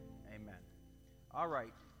All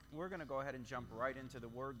right, we're going to go ahead and jump right into the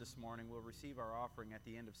Word this morning. We'll receive our offering at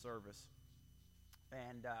the end of service.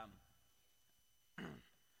 And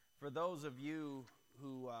for those of you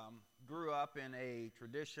who grew up in a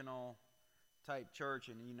traditional type church,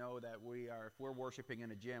 and you know that if we're worshiping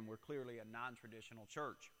in a gym, we're clearly a non-traditional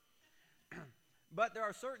church. But there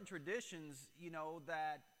are certain traditions,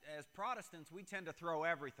 that as Protestants, we tend to throw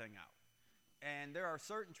everything out. And there are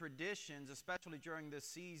certain traditions, especially during this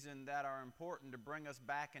season, that are important to bring us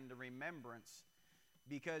back into remembrance.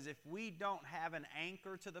 Because if we don't have an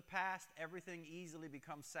anchor to the past, everything easily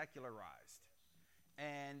becomes secularized.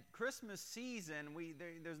 And Christmas season,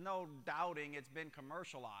 there's no doubting it's been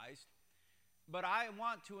commercialized. But I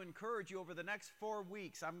want to encourage you, over the next 4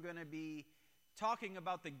 weeks, I'm going to be talking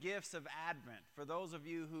about the gifts of Advent. For those of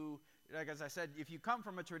you who, as I said, if you come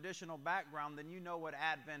from a traditional background, then you know what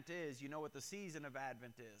Advent is. You know what the season of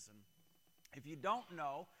Advent is. And if you don't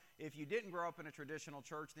know, if you didn't grow up in a traditional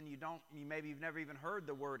church, then maybe you've never even heard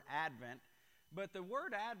the word Advent. But the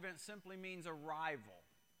word Advent simply means arrival.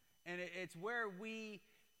 And it's where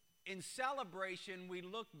in celebration, we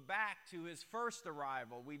look back to his first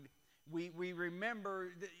arrival. We remember,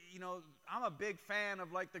 I'm a big fan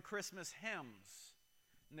of like the Christmas hymns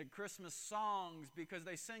and the Christmas songs, because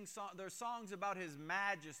they sing they're songs about his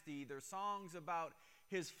majesty. They're songs about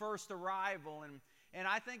his first arrival. And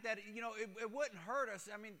I think that, it wouldn't hurt us.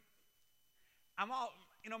 I mean,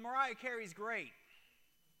 Mariah Carey's great.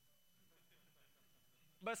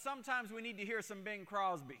 But sometimes we need to hear some Bing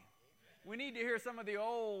Crosby. We need to hear some of the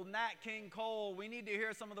old Nat King Cole. We need to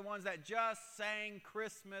hear some of the ones that just sang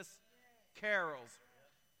Christmas carols,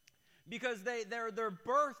 because they're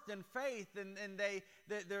birthed in faith, and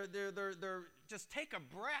they're just take a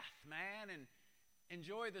breath, man, and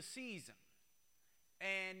enjoy the season.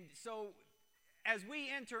 And so as we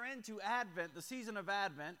enter into Advent, the season of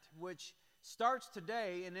Advent, which starts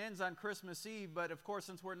today and ends on Christmas Eve, but of course,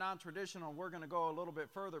 since we're non-traditional, we're going to go a little bit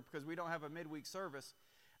further because we don't have a midweek service.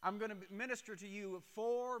 I'm going to minister to you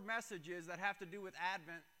 4 messages that have to do with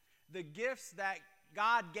Advent, the gifts that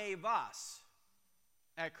God gave us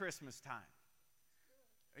at Christmas time.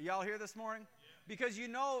 Are y'all here this morning? Yeah. Because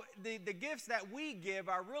the gifts that we give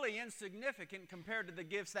are really insignificant compared to the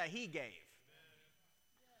gifts that he gave.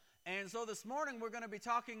 And so this morning we're going to be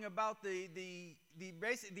talking about the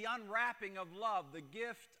unwrapping of love, the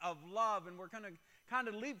gift of love, and we're going to kind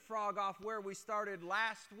of leapfrog off where we started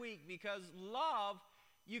last week, because love,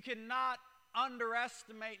 you cannot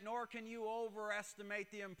underestimate, nor can you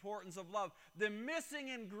overestimate the importance of love. The missing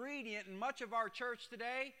ingredient in much of our church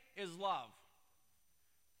today is love.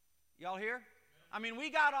 Y'all here? I mean, we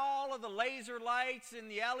got all of the laser lights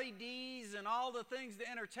and the LEDs and all the things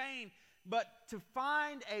to entertain, but to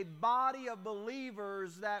find a body of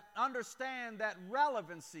believers that understand that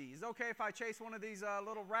relevancy. Is it okay if I chase one of these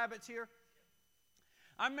little rabbits here?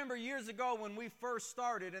 I remember years ago when we first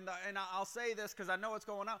started, and I'll say this because I know what's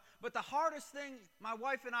going on, but the hardest thing my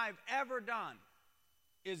wife and I have ever done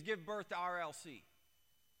is give birth to RLC.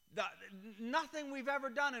 Nothing we've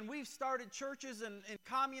ever done, and we've started churches in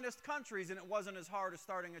communist countries, and it wasn't as hard as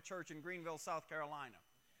starting a church in Greenville, South Carolina.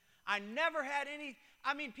 I never had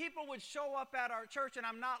people would show up at our church, and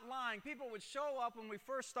I'm not lying. People would show up when we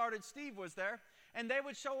first started. Steve was there, and they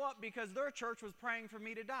would show up because their church was praying for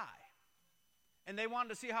me to die. And they wanted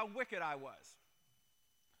to see how wicked I was.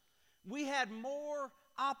 We had more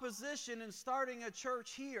opposition in starting a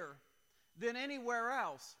church here than anywhere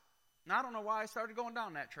else. And I don't know why I started going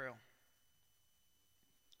down that trail.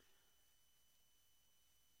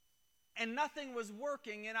 And nothing was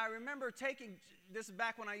working. And I remember this is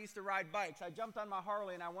back when I used to ride bikes. I jumped on my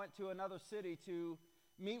Harley and I went to another city to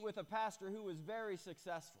meet with a pastor who was very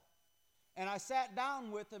successful. And I sat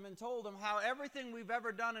down with him and told him how everything we've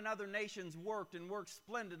ever done in other nations worked and worked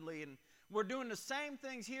splendidly. And we're doing the same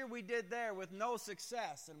things here we did there with no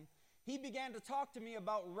success. And he began to talk to me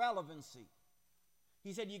about relevancy.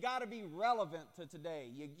 He said, you got to be relevant to today.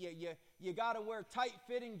 You got to wear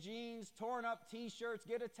tight-fitting jeans, torn up T-shirts,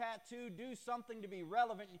 get a tattoo, do something to be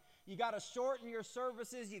relevant. You got to shorten your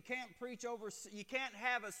services. You can't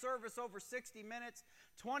have a service over 60 minutes,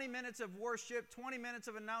 20 minutes of worship, 20 minutes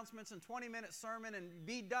of announcements, and 20-minute sermon, and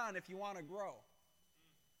be done if you want to grow.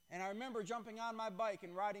 And I remember jumping on my bike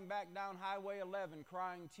and riding back down Highway 11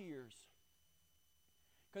 crying tears.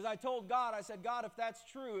 Because I told God, I said, God, if that's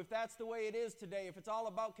true, if that's the way it is today, if it's all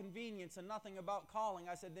about convenience and nothing about calling,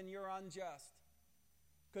 I said, then you're unjust.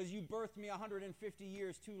 Because you birthed me 150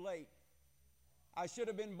 years too late. I should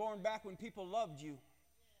have been born back when people loved you.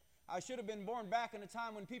 I should have been born back in a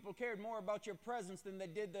time when people cared more about your presence than they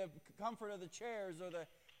did the comfort of the chairs or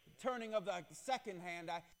turning of the second hand.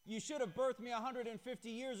 You should have birthed me 150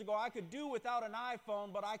 years ago. I could do without an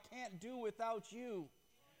iPhone, but I can't do without you.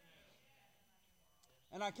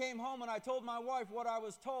 And I came home and I told my wife what I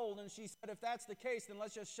was told, and she said, if that's the case, then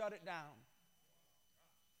let's just shut it down.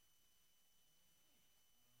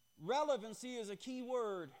 Relevancy is a key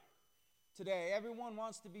word today. Everyone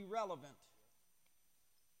wants to be relevant.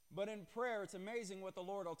 But in prayer, it's amazing what the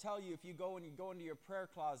Lord will tell you if you go into your prayer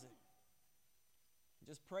closet.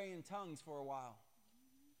 Just pray in tongues for a while.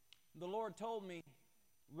 The Lord told me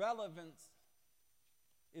relevance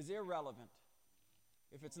is irrelevant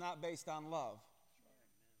if it's not based on love.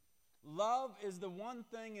 Love is the one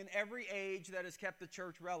thing in every age that has kept the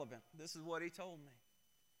church relevant. This is what He told me.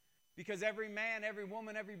 Because every man, every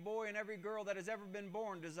woman, every boy, and every girl that has ever been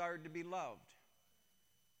born desired to be loved.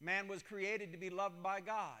 Man was created to be loved by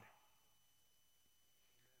God.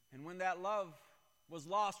 And when that love was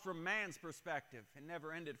lost from man's perspective, it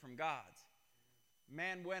never ended from God's.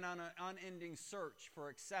 Man went on an unending search for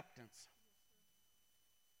acceptance.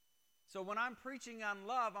 So when I'm preaching on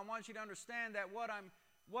love, I want you to understand that what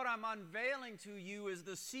I'm unveiling to you is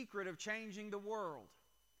the secret of changing the world.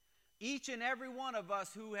 Each and every one of us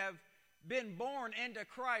who have been born into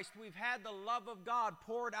Christ, we've had the love of God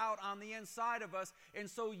poured out on the inside of us, and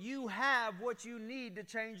so you have what you need to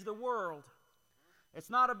change the world. It's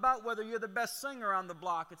not about whether you're the best singer on the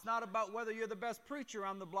block. It's not about whether you're the best preacher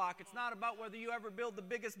on the block. It's not about whether you ever build the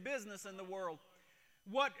biggest business in the world.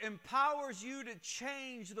 What empowers you to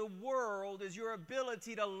change the world is your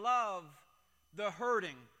ability to love the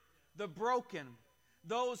hurting, the broken,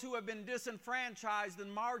 those who have been disenfranchised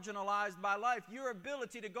and marginalized by life. Your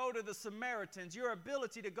ability to go to the Samaritans, your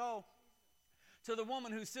ability to go to the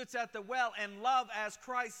woman who sits at the well and love as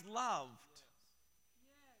Christ loved.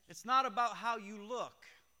 It's not about how you look.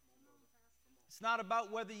 It's not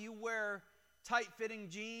about whether you wear tight-fitting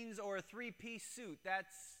jeans or a three-piece suit.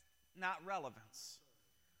 That's not relevance.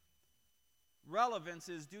 Relevance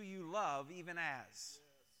is, do you love even as?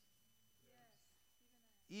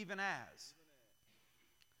 Even as.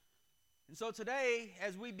 And so today,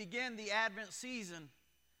 as we begin the Advent season,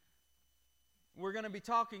 we're going to be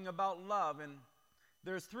talking about love. And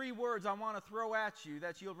there's three words I want to throw at you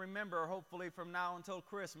that you'll remember, hopefully, from now until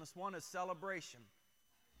Christmas. One is celebration.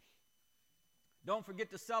 Don't forget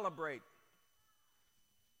to celebrate.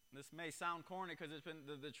 This may sound corny because it's been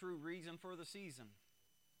the true reason for the season.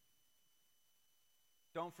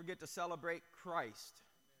 Don't forget to celebrate Christ.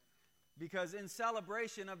 Because in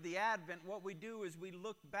celebration of the Advent, what we do is we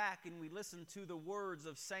look back and we listen to the words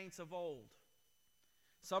of saints of old.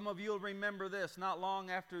 Some of you will remember this, not long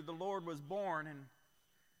after the Lord was born, and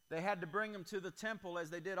they had to bring him to the temple as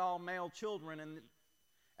they did all male children. And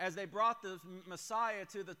as they brought the Messiah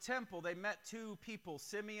to the temple, they met two people,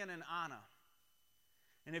 Simeon and Anna.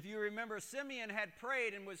 And if you remember, Simeon had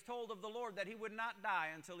prayed and was told of the Lord that he would not die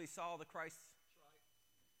until he saw the Christ.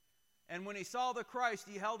 And when he saw the Christ,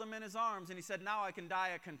 he held him in his arms and he said, now I can die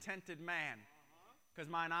a contented man, because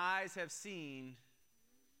mine eyes have seen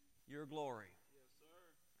your glory. Yes,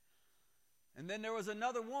 sir. And then there was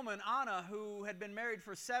another woman, Anna, who had been married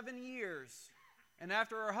for 7 years. And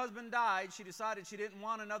after her husband died, she decided she didn't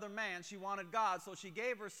want another man. She wanted God. So she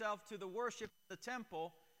gave herself to the worship of the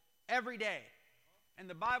temple every day. And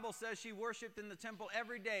the Bible says she worshiped in the temple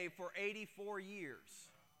every day for 84 years.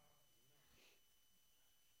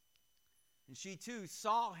 And she too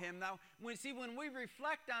saw him. Now, when we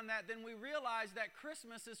reflect on that, then we realize that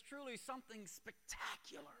Christmas is truly something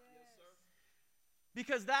spectacular. Yes, sir.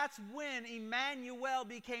 Because that's when Emmanuel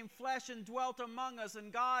became flesh and dwelt among us,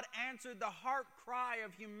 and God answered the heart cry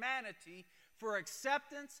of humanity for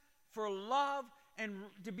acceptance, for love, and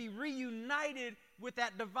to be reunited with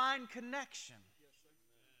that divine connection. Yes,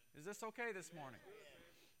 sir. Is this okay this morning?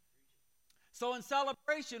 So in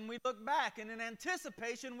celebration, we look back, and in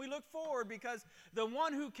anticipation, we look forward, because the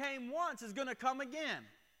one who came once is going to come again.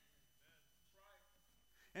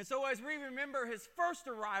 And so as we remember his first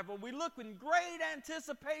arrival, we look in great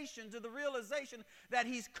anticipation to the realization that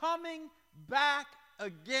he's coming back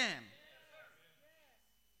again.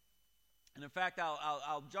 And in fact,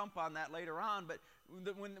 I'll jump on that later on, but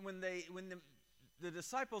when the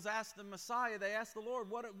disciples asked the Messiah, they asked the Lord,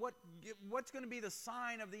 what's going to be the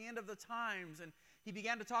sign of the end of the times? And he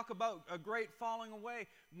began to talk about a great falling away.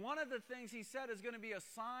 One of the things he said is going to be a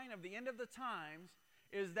sign of the end of the times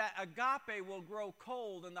is that agape will grow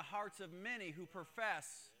cold in the hearts of many who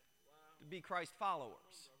profess to be Christ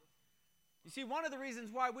followers. You see, one of the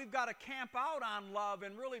reasons why we've got to camp out on love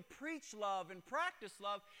and really preach love and practice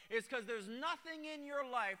love is because there's nothing in your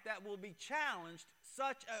life that will be challenged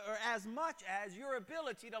or as much as your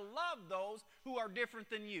ability to love those who are different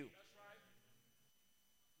than you.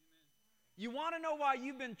 You want to know why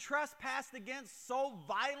you've been trespassed against so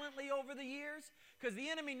violently over the years? Because the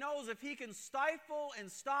enemy knows if he can stifle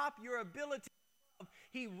and stop your ability to love,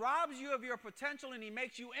 he robs you of your potential and he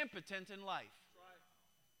makes you impotent in life.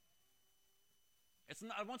 It's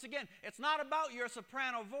not, once again, it's not about your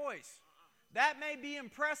soprano voice. That may be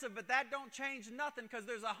impressive, but that don't change nothing because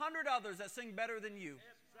there's 100 others that sing better than you.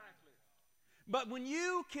 Exactly. But when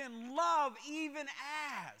you can love even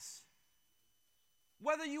as,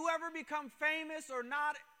 whether you ever become famous or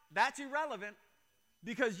not, that's irrelevant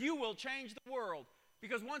because you will change the world.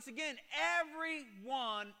 Because once again,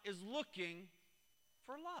 everyone is looking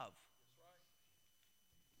for love.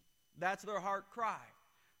 That's their heart cry.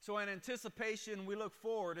 So in anticipation, we look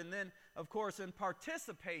forward. And then, of course, in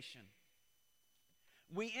participation,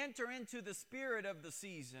 we enter into the spirit of the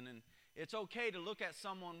season. And it's okay to look at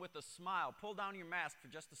someone with a smile. Pull down your mask for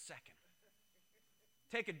just a second.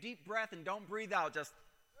 Take a deep breath and don't breathe out. Just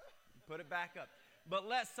put it back up. But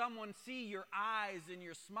let someone see your eyes and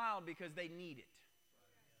your smile because they need it.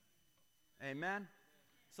 Amen?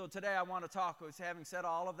 So today I want to talk, having said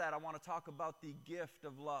all of that, I want to talk about the gift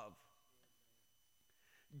of love.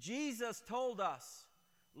 Jesus told us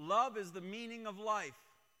love is the meaning of life.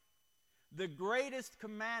 The greatest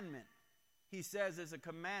commandment, he says, is a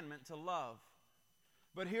commandment to love.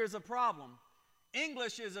 But here's a problem.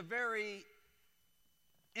 English is a very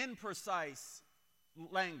imprecise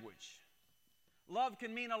language. Love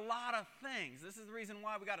can mean a lot of things. This is the reason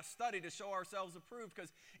why we got to study to show ourselves approved.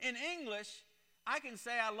 Because in English, I can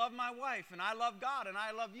say I love my wife and I love God and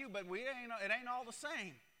I love you, but it ain't all the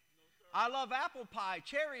same. I love apple pie,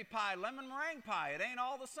 cherry pie, lemon meringue pie. It ain't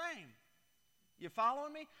all the same. You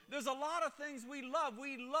following me? There's a lot of things we love.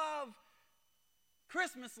 We love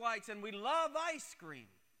Christmas lights and we love ice cream.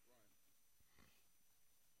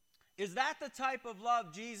 Is that the type of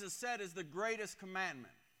love Jesus said is the greatest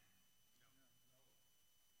commandment?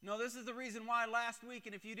 No, this is the reason why last week,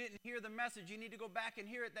 and if you didn't hear the message, you need to go back and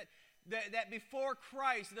hear it, that before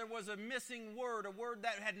Christ there was a missing word, a word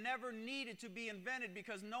that had never needed to be invented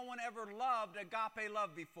because no one ever loved agape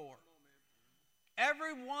love before.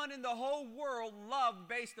 Everyone in the whole world loved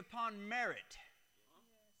based upon merit.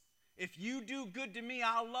 If you do good to me,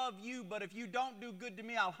 I'll love you, but if you don't do good to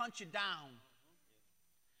me, I'll hunt you down.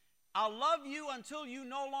 I'll love you until you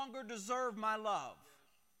no longer deserve my love.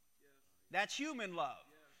 That's human love.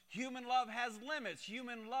 Human love has limits.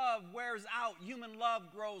 Human love wears out. Human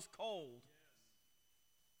love grows cold.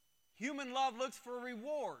 Human love looks for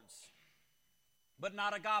rewards, but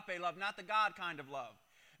not agape love, not the God kind of love.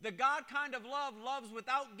 The God kind of love loves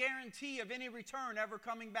without guarantee of any return ever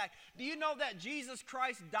coming back. Do you know that Jesus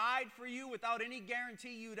Christ died for you without any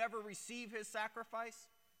guarantee you'd ever receive his sacrifice?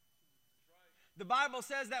 The Bible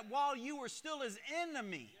says that while you were still his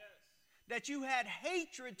enemy, that you had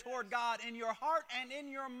hatred toward God in your heart and in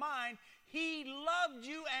your mind, he loved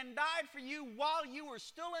you and died for you while you were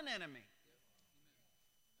still an enemy.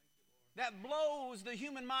 That blows the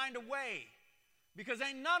human mind away because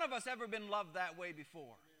ain't none of us ever been loved that way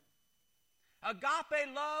before.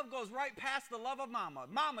 Agape love goes right past the love of mama.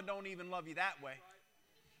 Mama don't even love you that way.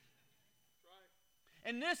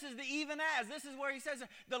 And this is the even as. This is where he says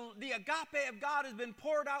the agape of God has been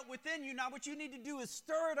poured out within you. Now what you need to do is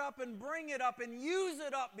stir it up and bring it up and use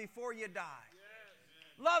it up before you die.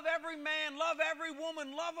 Yes. Love every man, love every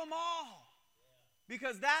woman, love them all.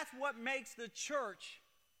 Because that's what makes the church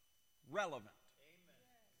relevant.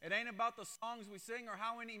 Amen. It ain't about the songs we sing or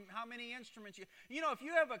how many instruments you... You know, if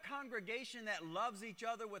you have a congregation that loves each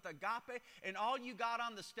other with agape and all you got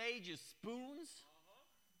on the stage is spoons...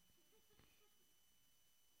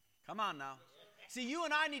 Come on now. See, you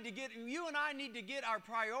and I need to get our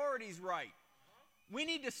priorities right. We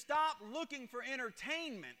need to stop looking for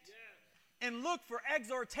entertainment and look for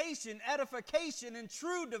exhortation, edification, and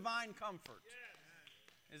true divine comfort.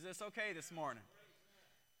 Is this okay this morning?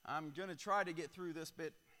 I'm going to try to get through this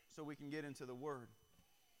bit so we can get into the Word.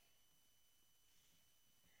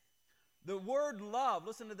 The word love,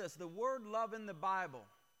 listen to this, the word love in the Bible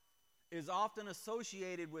is often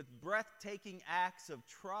associated with breathtaking acts of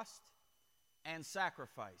trust and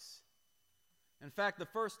sacrifice. In fact, the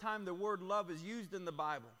first time the word love is used in the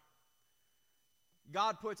Bible,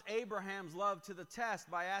 God puts Abraham's love to the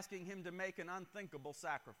test by asking him to make an unthinkable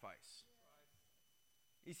sacrifice.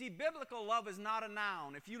 You see, biblical love is not a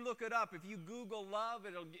noun. If you look it up, if you Google love,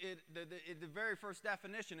 the very first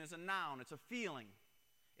definition is a noun. It's a feeling.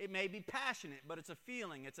 It may be passionate, but it's a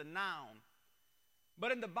feeling. It's a noun.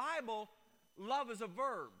 But in the Bible, love is a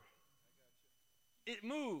verb. It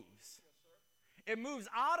moves. It moves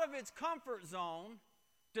out of its comfort zone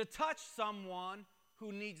to touch someone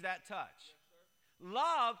who needs that touch.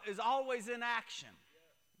 Love is always in action.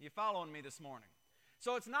 You following me this morning?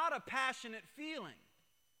 So it's not a passionate feeling.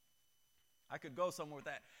 I could go somewhere with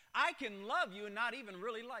that. I can love you and not even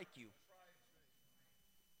really like you.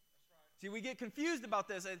 See, we get confused about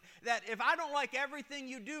this. That if I don't like everything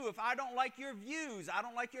you do, if I don't like your views, I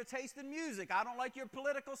don't like your taste in music, I don't like your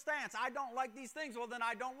political stance, I don't like these things, well, then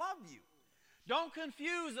I don't love you. Don't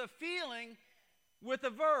confuse a feeling with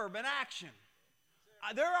a verb, an action.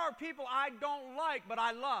 There are people I don't like, but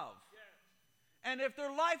I love. And if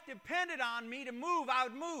their life depended on me to move, I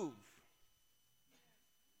would move.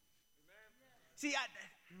 See,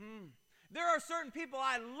 there are certain people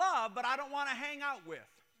I love, but I don't want to hang out with.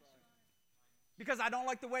 Because I don't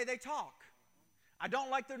like the way they talk. I don't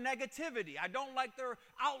like their negativity. I don't like their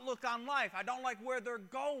outlook on life. I don't like where they're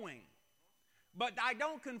going. But I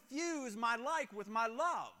don't confuse my like with my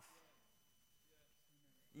love.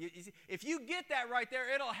 You see, if you get that right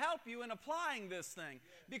there, it'll help you in applying this thing.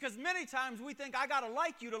 Because many times we think, I got to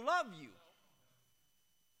like you to love you.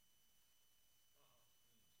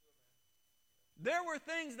 There were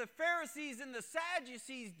things the Pharisees and the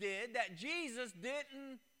Sadducees did that Jesus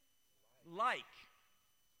didn't like.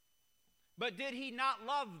 But did he not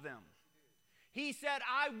love them? He said,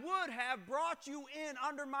 I would have brought you in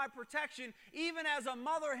under my protection, even as a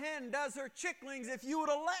mother hen does her chicklings, if you would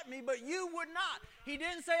have let me, but you would not. He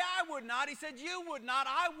didn't say I would not. He said you would not.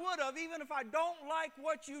 I would have. Even if I don't like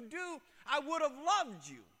what you do, I would have loved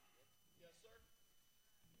you. Yes, sir.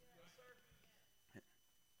 Yes, sir.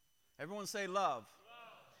 Everyone say love.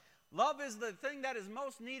 Love is the thing that is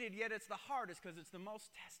most needed, yet it's the hardest because it's the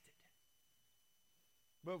most tested.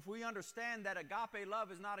 But if we understand that agape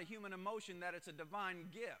love is not a human emotion, that it's a divine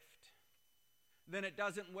gift, then it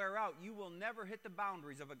doesn't wear out. You will never hit the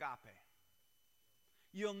boundaries of agape.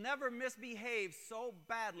 You'll never misbehave so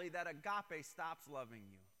badly that agape stops loving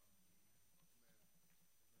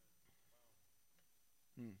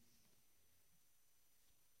you.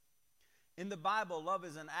 In the Bible, love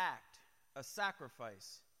is an act, a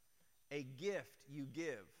sacrifice, a gift you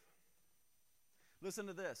give. Listen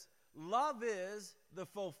to this. Love is the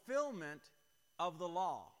fulfillment of the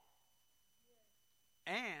law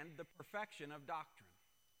and the perfection of doctrine.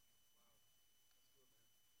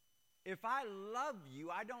 If I love you,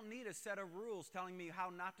 I don't need a set of rules telling me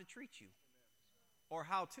how not to treat you or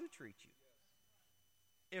how to treat you.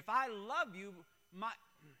 If I love you,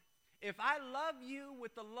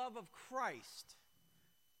 with the love of Christ,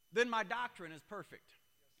 then my doctrine is perfect.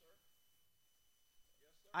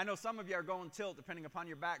 I know some of you are going tilt depending upon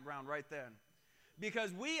your background right then.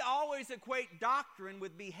 Because we always equate doctrine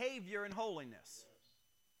with behavior and holiness.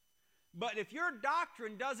 But if your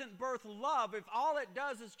doctrine doesn't birth love, if all it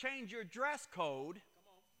does is change your dress code,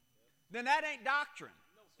 then that ain't doctrine.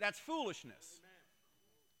 That's foolishness.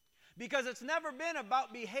 Because it's never been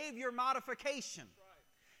about behavior modification.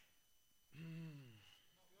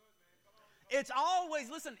 It's always,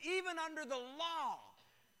 listen, even under the law.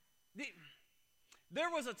 There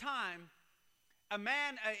was a time, a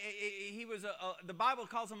man, he was the Bible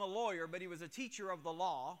calls him a lawyer, but he was a teacher of the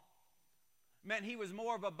law. Meant he was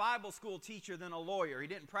more of a Bible school teacher than a lawyer. He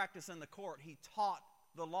didn't practice in the court. He taught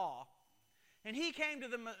the law. And he came to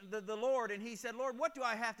the Lord and he said, Lord, what do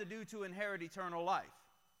I have to do to inherit eternal life?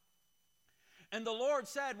 And the Lord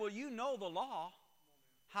said, well, you know the law.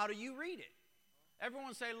 How do you read it?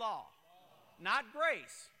 Everyone say law. Not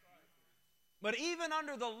grace. But even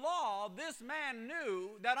under the law, this man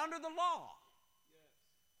knew that under the law,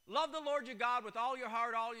 love the Lord your God with all your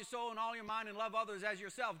heart, all your soul, and all your mind, and love others as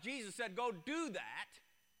yourself. Jesus said, go do that,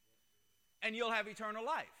 and you'll have eternal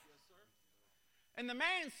life. And the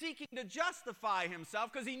man seeking to justify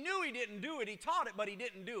himself, because he knew he didn't do it, he taught it, but he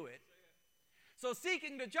didn't do it. So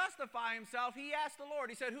seeking to justify himself, he asked the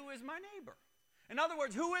Lord, he said, who is my neighbor? In other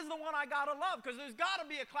words, who is the one I got to love? Because there's got to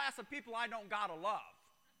be a class of people I don't got to love.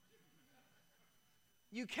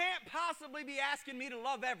 You can't possibly be asking me to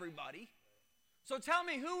love everybody. So tell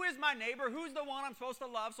me, who is my neighbor? Who's the one I'm supposed to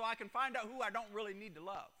love so I can find out who I don't really need to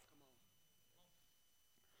love?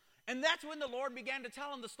 And that's when the Lord began to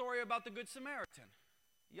tell him the story about the Good Samaritan.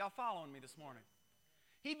 Y'all following me this morning?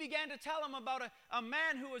 He began to tell him about a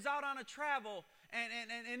man who was out on a travel,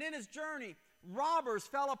 and in his journey, robbers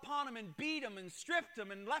fell upon him and beat him and stripped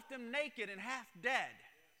him and left him naked and half dead.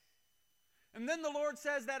 And then the Lord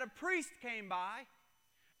says that a priest came by,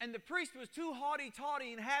 and the priest was too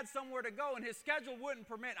haughty-taughty and had somewhere to go, and his schedule wouldn't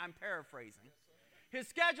permit, I'm paraphrasing, his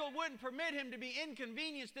schedule wouldn't permit him to be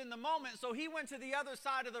inconvenienced in the moment, so he went to the other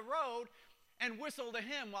side of the road and whistled a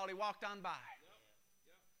hymn while he walked on by.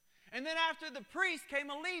 And then after the priest came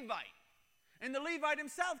a Levite. And the Levite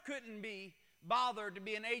himself couldn't be bothered to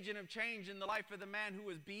be an agent of change in the life of the man who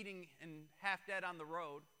was beating and half dead on the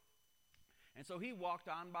road. And so he walked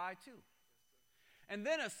on by too. And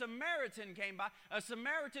then a Samaritan came by. A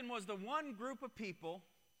Samaritan was the one group of people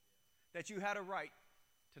that you had a right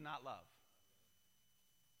to not love.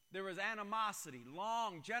 There was animosity,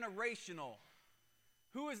 long, generational.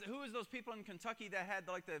 Who is those people in Kentucky that had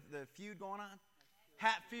like the feud going on?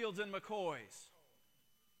 Hatfields and McCoys.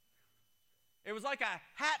 It was like a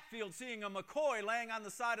Hatfield seeing a McCoy laying on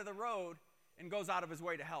the side of the road and goes out of his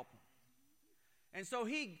way to help him. And so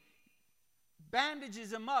he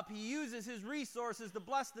bandages him up. He uses his resources to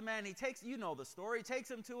bless the man. He takes, you know the story, he takes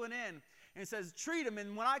him to an inn and says, treat him,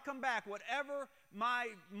 and when I come back, whatever my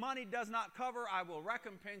money does not cover, I will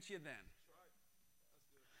recompense you then.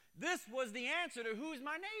 This was the answer to who's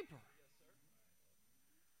my neighbor.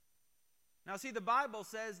 Now see, the Bible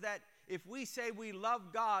says that if we say we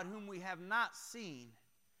love God whom we have not seen,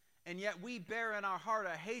 and yet we bear in our heart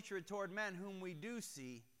a hatred toward men whom we do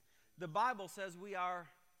see, the Bible says we are,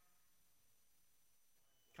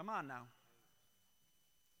 come on now,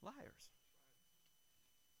 liars.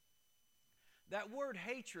 That word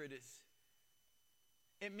hatred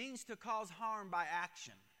it means to cause harm by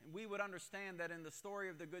action. And we would understand that in the story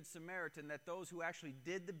of the Good Samaritan, that those who actually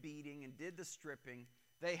did the beating and did the stripping,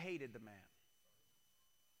 they hated the man.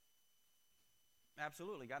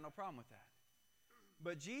 Absolutely, got no problem with that.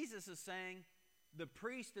 But Jesus is saying the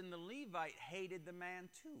priest and the Levite hated the man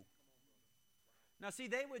too. Now see,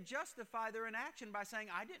 they would justify their inaction by saying,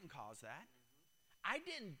 I didn't cause that. I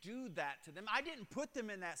didn't do that to them. I didn't put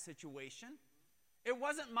them in that situation. It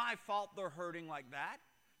wasn't my fault they're hurting like that.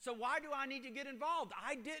 So why do I need to get involved?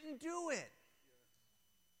 I didn't do it.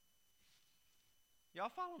 Y'all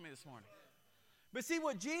follow me this morning? But see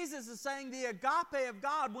what Jesus is saying, the agape of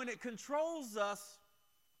God, when it controls us,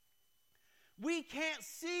 we can't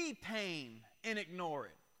see pain and ignore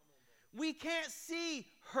it. We can't see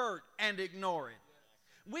hurt and ignore it.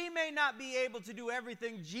 We may not be able to do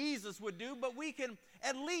everything Jesus would do, but we can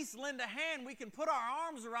at least lend a hand. We can put our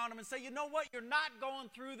arms around him and say, you know what, you're not going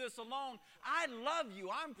through this alone. I love you.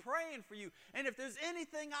 I'm praying for you. And if there's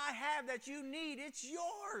anything I have that you need, it's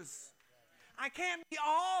yours. I can't be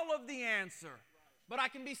all of the answer, but I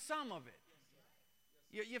can be some of it.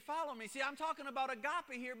 You follow me? See, I'm talking about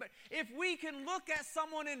agape here, but if we can look at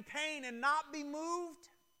someone in pain and not be moved,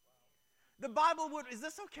 the Bible would, is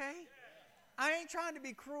this okay? I ain't trying to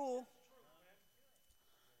be cruel.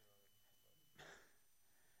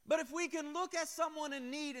 But if we can look at someone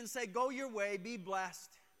in need and say, go your way, be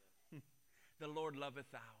blessed. The Lord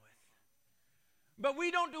loveth thou with. But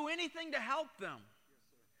we don't do anything to help them.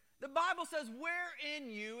 The Bible says, where in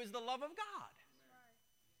you is the love of God?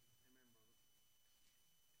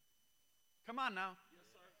 Come on now.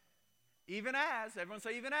 Even as, everyone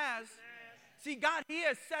say even as. See, God, he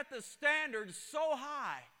has set the standard so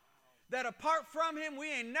high that apart from him,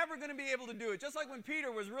 we ain't never going to be able to do it. Just like when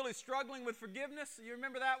Peter was really struggling with forgiveness. You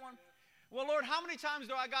remember that one? Well, Lord, how many times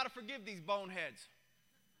do I got to forgive these boneheads?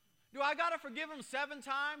 Do I got to forgive them 7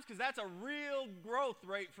 times? Because that's a real growth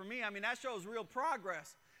rate for me. I mean, that shows real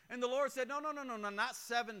progress. And the Lord said, no, not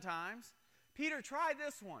 7 times. Peter, try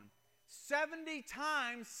this one. 70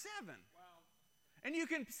 times 7. Wow. And you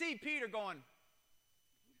can see Peter going,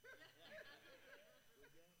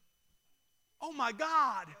 oh my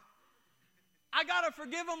God. I got to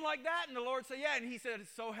forgive him like that? And the Lord said, yeah. And he said,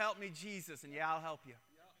 so help me, Jesus. And yeah, I'll help you.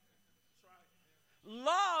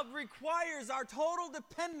 Love requires our total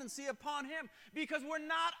dependency upon him because we're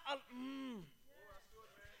not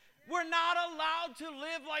allowed to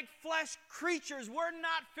live like flesh creatures. We're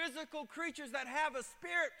not physical creatures that have a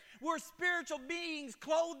spirit. We're spiritual beings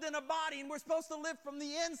clothed in a body, and we're supposed to live from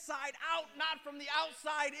the inside out, not from the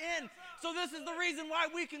outside in. So this is the reason why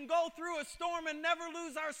we can go through a storm and never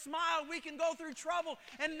lose our smile. We can go through trouble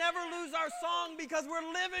and never lose our song because we're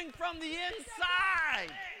living from the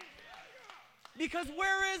inside. Because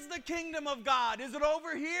where is the kingdom of God? Is it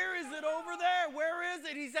over here? Is it over there? Where is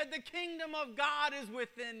it? He said the kingdom of God is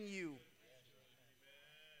within you.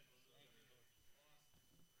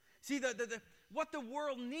 See, what the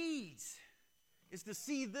world needs is to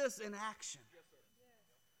see this in action.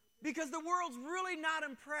 Because the world's really not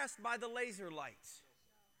impressed by the laser lights.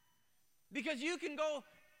 Because you go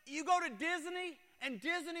to Disney, and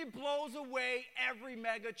Disney blows away every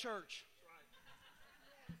mega church.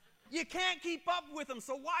 You can't keep up with them,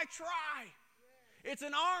 so why try? It's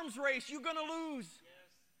an arms race. You're going to lose.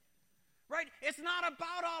 Right? It's not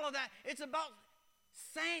about all of that. It's about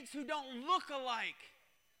saints who don't look alike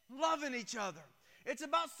loving each other. It's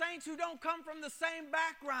about saints who don't come from the same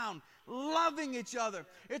background, loving each other.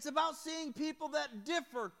 It's about seeing people that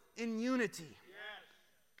differ in unity.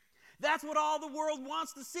 That's what all the world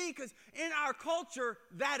wants to see, because in our culture,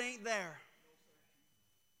 that ain't there.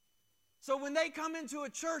 So when they come into a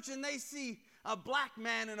church and they see a black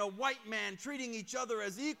man and a white man treating each other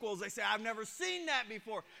as equals, they say, I've never seen that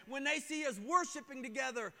before. When they see us worshiping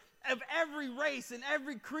together of every race and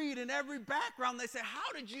every creed and every background, they say,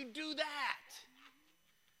 how did you do that?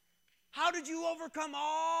 How did you overcome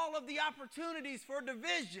all of the opportunities for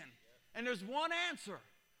division? And there's one answer.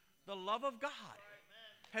 The love of God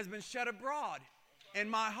has been shed abroad in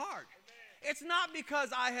my heart. It's not because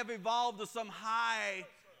I have evolved to some high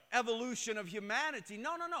evolution of humanity.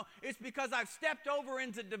 No. It's because I've stepped over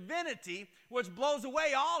into divinity, which blows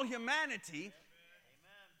away all humanity.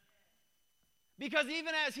 Because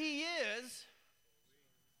even as He is,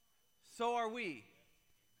 so are we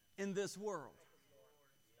in this world.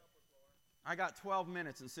 I got 12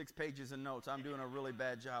 minutes and 6 pages of notes. I'm doing a really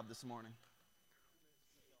bad job this morning.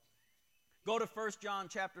 Go to 1 John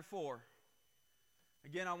chapter 4.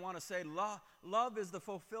 Again, I want to say love is the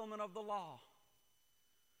fulfillment of the law.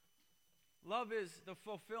 Love is the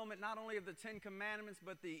fulfillment not only of the 10 Commandments,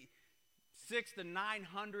 but the 600 to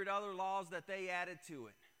 900 other laws that they added to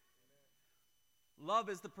it. Love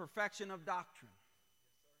is the perfection of doctrine,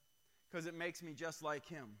 because it makes me just like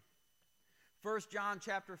Him. 1 John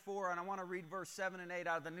chapter 4, and I want to read verse 7 and 8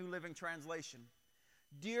 out of the New Living Translation.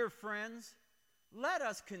 Dear friends, let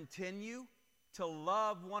us continue to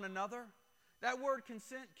love one another. That word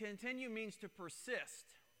continue means to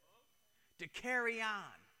persist, to carry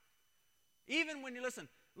on. Even when you listen,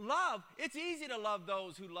 love, it's easy to love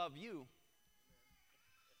those who love you.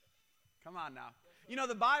 Come on now. You know,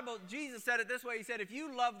 the Bible, Jesus said it this way. He said, if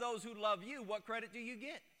you love those who love you, what credit do you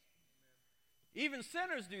get? Even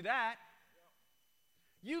sinners do that.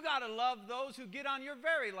 You got to love those who get on your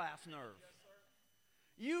very last nerve.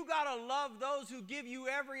 You got to love those who give you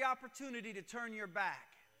every opportunity to turn your back.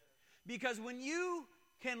 Because when you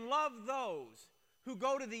can love those who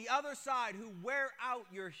go to the other side, who wear out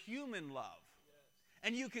your human love,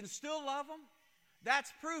 and you can still love them,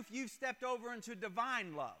 that's proof you've stepped over into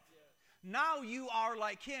divine love. Now you are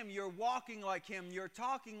like Him. You're walking like Him. You're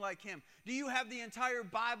talking like Him. Do you have the entire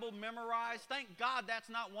Bible memorized? Thank God that's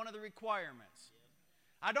not one of the requirements.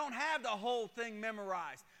 I don't have the whole thing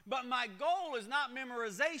memorized. But my goal is not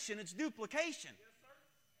memorization, it's duplication.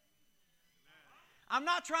 I'm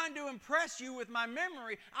not trying to impress you with my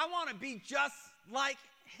memory. I want to be just like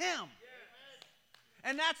Him.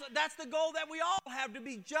 And that's the goal that we all have, to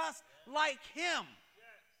be just like Him.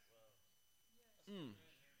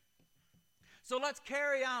 So let's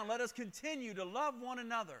carry on. Let us continue to love one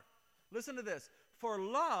another. Listen to this. For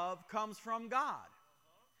love comes from God.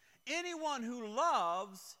 Anyone who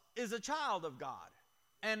loves is a child of God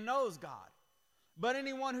and knows God. But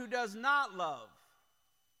anyone who does not love,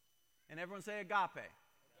 and everyone say agape.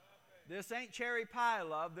 This ain't cherry pie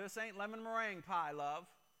love. This ain't lemon meringue pie love.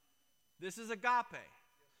 This is agape.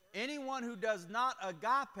 Anyone who does not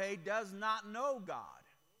agape does not know God.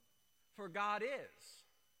 For God is.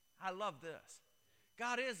 I love this.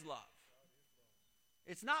 God is love.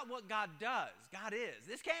 It's not what God does. God is.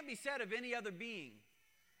 This can't be said of any other being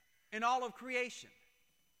in all of creation.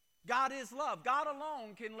 God is love. God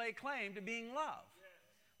alone can lay claim to being love.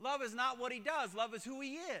 Love is not what He does. Love is who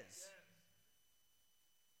He is.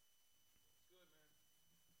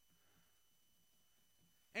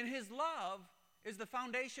 And His love is the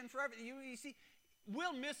foundation for everything. You see,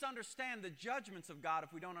 we'll misunderstand the judgments of God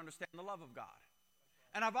if we don't understand the love of God.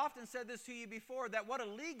 And I've often said this to you before, that what a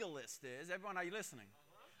legalist is, everyone, are you listening?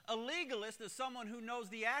 A legalist is someone who knows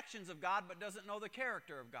the actions of God but doesn't know the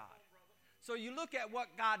character of God. So you look at what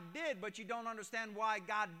God did, but you don't understand why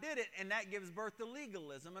God did it, and that gives birth to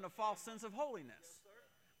legalism and a false sense of holiness.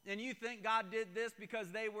 And you think God did this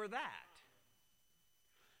because they were that.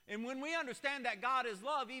 And when we understand that God is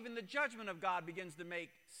love, even the judgment of God begins to make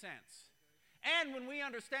sense. And when we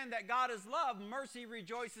understand that God is love, mercy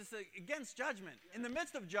rejoices against judgment. In the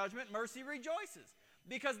midst of judgment, mercy rejoices.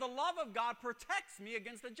 Because the love of God protects me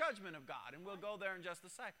against the judgment of God. And we'll go there in just a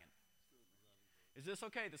second. Is this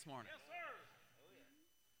okay this morning? Yes,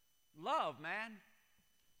 sir. Love, man.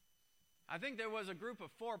 I think there was a group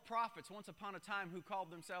of 4 prophets once upon a time who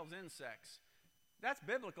called themselves insects. That's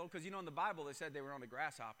biblical, because you know in the Bible they said they were only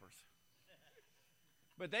grasshoppers.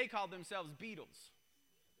 But they called themselves beetles.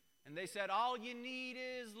 And they said, all you need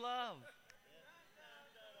is love.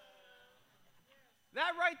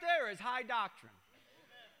 That right there is high doctrine.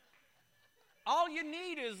 All you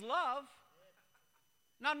need is love.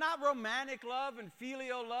 Now, not romantic love and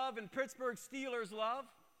filial love and Pittsburgh Steelers love,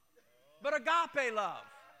 but agape love.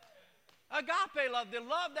 Agape love, the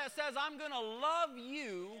love that says, I'm going to love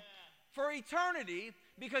you for eternity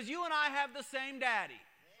because you and I have the same daddy.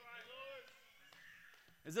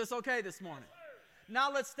 Is this okay this morning?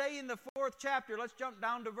 Now let's stay in the 4th chapter. Let's jump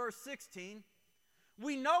down to verse 16.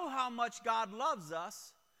 We know how much God loves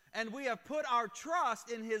us, and we have put our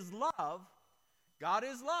trust in His love. God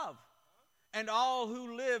is love. And all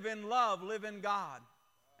who live in love live in God,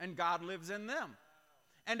 and God lives in them.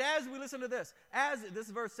 And as we listen to this, this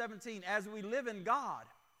is verse 17, as we live in God,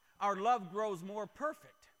 our love grows more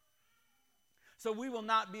perfect. So we will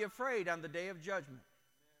not be afraid on the day of judgment.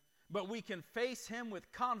 But we can face Him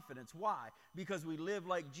with confidence. Why? Because we live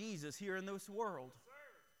like Jesus here in this world.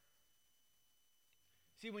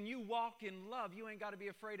 See, when you walk in love, you ain't got to be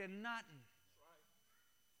afraid of nothing.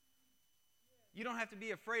 You don't have to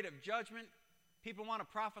be afraid of judgment. People want to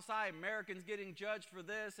prophesy Americans getting judged for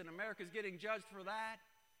this and America's getting judged for that.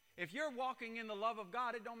 If you're walking in the love of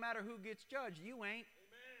God, it don't matter who gets judged. You ain't.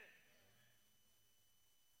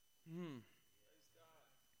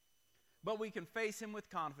 But we can face Him with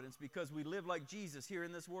confidence because we live like Jesus here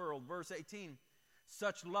in this world. Verse 18,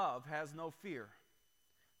 such love has no fear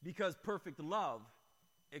because perfect love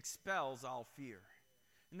expels all fear.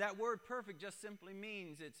 And that word perfect just simply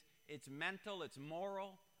means it's mental, it's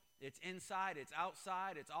moral, it's inside, it's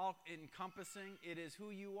outside, it's all encompassing. It is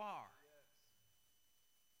who you are.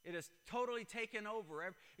 It has totally taken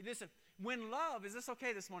over. Listen, when love, is this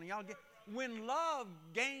okay this morning? When love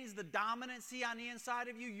gains the dominancy on the inside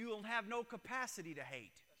of you, you'll have no capacity to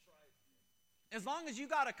hate. As long as you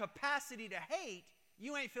got a capacity to hate,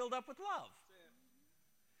 you ain't filled up with love.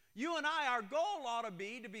 You and I, our goal ought to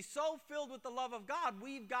be so filled with the love of God,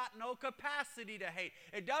 we've got no capacity to hate.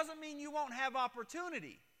 It doesn't mean you won't have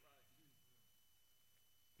opportunity.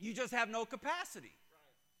 You just have no capacity.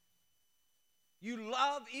 You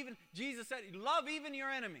love even, Jesus said, love even your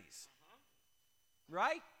enemies.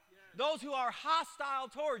 Right? Those who are hostile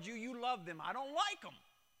towards you, you love them. I don't like them.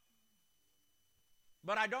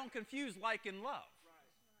 But I don't confuse like and love.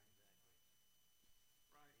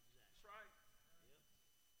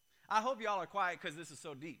 I hope y'all are quiet because this is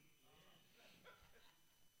so deep.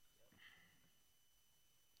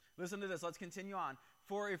 Listen to this. Let's continue on.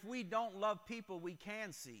 For if we don't love people we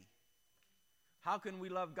can see, how can we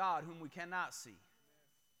love God whom we cannot see?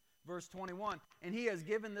 Verse 21, and He has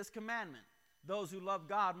given this commandment. Those who love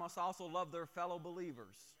God must also love their fellow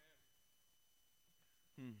believers.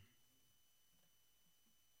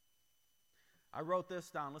 I wrote this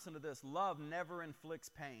down. Listen to this. Love never inflicts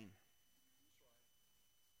pain.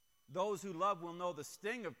 Those who love will know the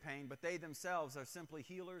sting of pain, but they themselves are simply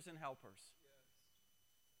healers and helpers.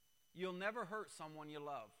 You'll never hurt someone you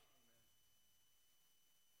love.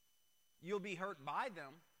 You'll be hurt by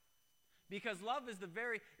them because love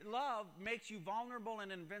makes you vulnerable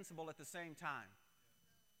and invincible at the same time.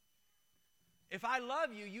 If I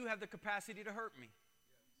love you, you have the capacity to hurt me.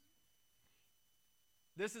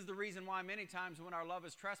 This is the reason why many times when our love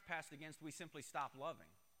is trespassed against, we simply stop loving.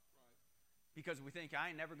 Because we think, I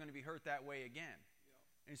ain't never going to be hurt that way again.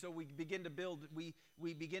 And so we begin to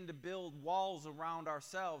build walls around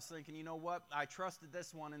ourselves thinking, you know what, I trusted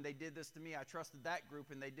this one and they did this to me. I trusted that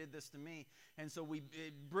group and they did this to me. And so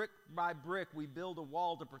brick by brick, we build a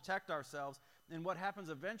wall to protect ourselves. And what happens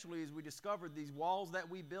eventually is we discover these walls that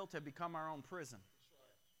we built have become our own prison.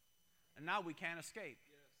 And now we can't escape.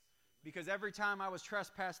 Because every time I was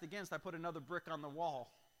trespassed against, I put another brick on the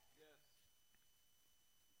wall.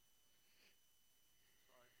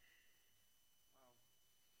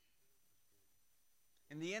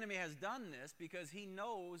 And the enemy has done this because he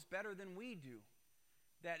knows better than we do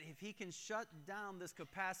that if he can shut down this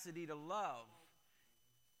capacity to love,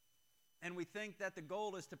 and we think that the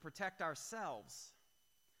goal is to protect ourselves.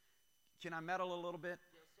 Can I meddle a little bit?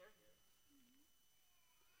 Yes, sir.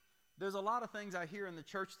 There's a lot of things I hear in the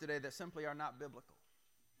church today that simply are not biblical.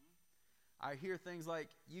 I hear things like,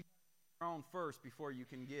 you your own first before you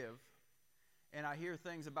can give. And I hear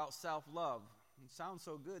things about self-love. It sounds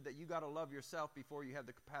so good that you got to love yourself before you have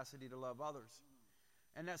the capacity to love others.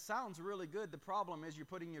 And that sounds really good. The problem is you're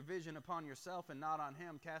putting your vision upon yourself and not on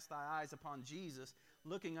Him. Cast thy eyes upon Jesus,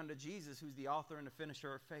 looking unto Jesus, who's the author and the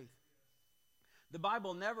finisher of faith. The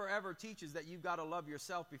Bible never ever teaches that you've got to love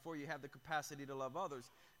yourself before you have the capacity to love others.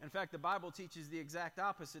 In fact, the Bible teaches the exact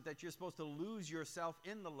opposite, that you're supposed to lose yourself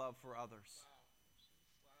in the love for others.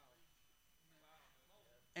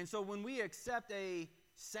 And so when we accept a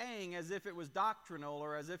saying as if it was doctrinal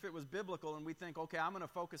or as if it was biblical, and we think, okay, I'm going to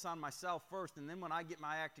focus on myself first, and then when I get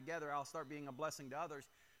my act together, I'll start being a blessing to others.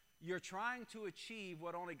 You're trying to achieve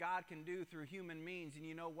what only God can do through human means, and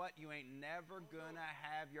you know what? You ain't never going to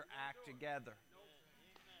have your act together.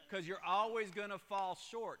 Because you're always going to fall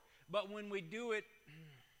short. But when we do it,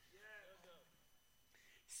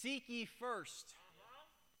 seek ye first.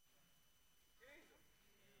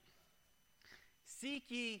 Seek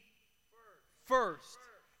ye first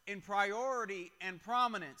in priority and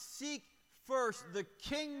prominence. Seek first the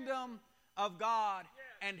kingdom of God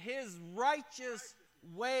and His righteous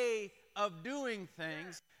way of doing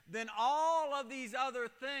things. Then all of these other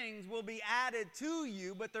things will be added to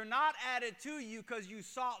you, but they're not added to you because you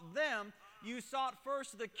sought them. You sought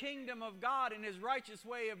first the kingdom of God and His righteous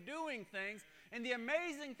way of doing things. And the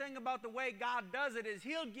amazing thing about the way God does it is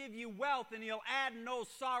He'll give you wealth and He'll add no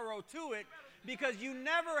sorrow to it, because you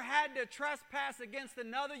never had to trespass against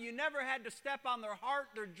another. You never had to step on their heart,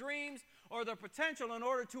 their dreams, or their potential in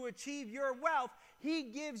order to achieve your wealth. He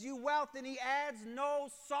gives you wealth and He adds no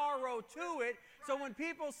sorrow to it. So when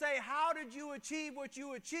people say, how did you achieve what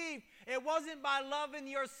you achieved? It wasn't by loving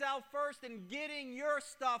yourself first and getting your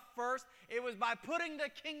stuff first. It was by putting the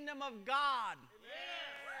kingdom of God.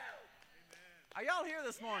 Are y'all here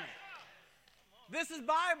this morning? This is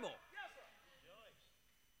Bible.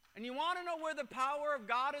 And you want to know where the power of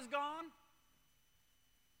God is gone?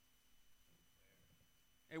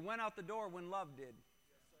 It went out the door when love did.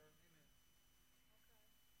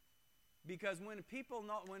 Because when people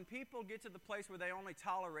get to the place where they only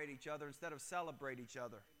tolerate each other instead of celebrate each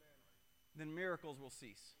other, then miracles will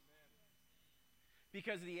cease.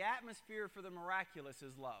 Because the atmosphere for the miraculous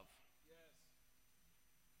is love.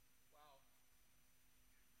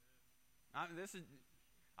 I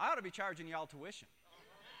ought to be charging y'all tuition.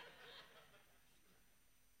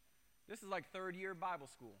 This is like third-year Bible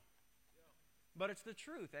school. But it's the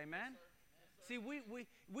truth, amen? See,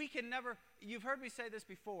 we can never, you've heard me say this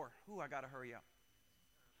before. I got to hurry up.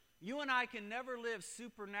 You and I can never live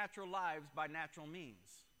supernatural lives by natural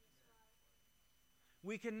means.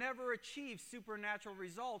 We can never achieve supernatural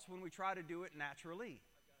results when we try to do it naturally.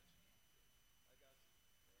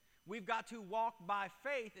 We've got to walk by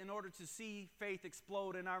faith in order to see faith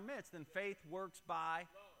explode in our midst. And faith works by...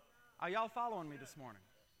 Are y'all following me this morning?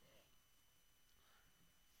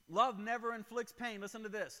 Love never inflicts pain. Listen to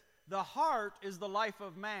this. The heart is the life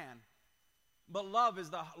of man, but love is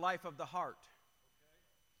the life of the heart.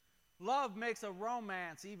 Love makes a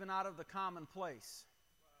romance even out of the commonplace.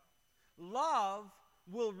 Love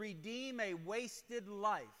will redeem a wasted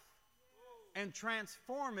life and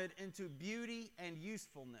transform it into beauty and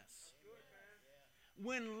usefulness.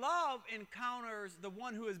 When love encounters the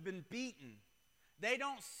one who has been beaten, they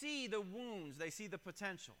don't see the wounds, they see the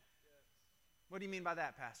potential. What do you mean by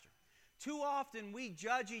that, Pastor? Too often we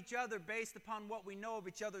judge each other based upon what we know of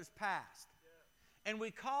each other's past. And we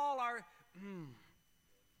call our...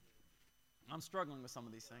 I'm struggling with some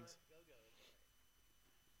of these things.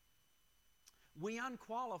 We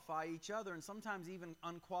unqualify each other and sometimes even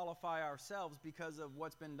unqualify ourselves because of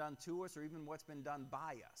what's been done to us or even what's been done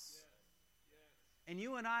by us. And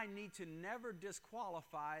you and I need to never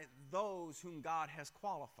disqualify those whom God has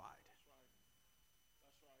qualified.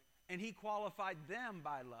 And He qualified them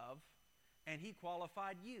by love, and He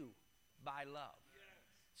qualified you by love.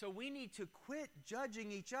 So we need to quit judging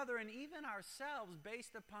each other and even ourselves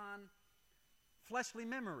based upon fleshly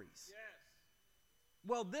memories.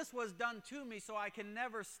 Well, this was done to me, so I can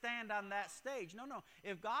never stand on that stage. No.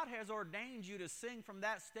 If God has ordained you to sing from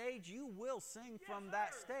that stage, you will sing from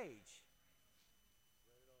that stage.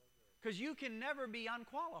 Because you can never be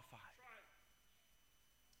unqualified.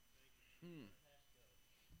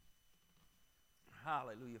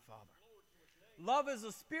 Hallelujah, Father. Love is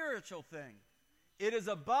a spiritual thing. It is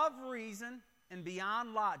above reason and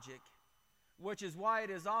beyond logic, which is why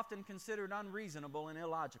it is often considered unreasonable and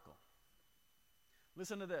illogical.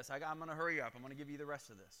 Listen to this. I'm going to hurry up. I'm going to give you the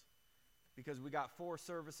rest of this. Because we got 4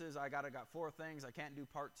 services. I got 4 things. I can't do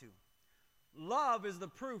part 2. Love is the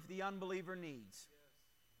proof the unbeliever needs.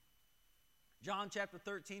 John chapter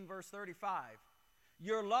 13, verse 35.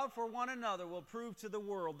 Your love for one another will prove to the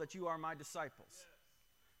world that you are my disciples.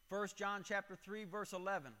 1 John chapter 3, verse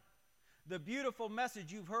 11. The beautiful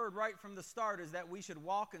message you've heard right from the start is that we should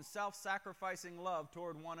walk in self-sacrificing love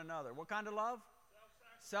toward one another. What kind of love?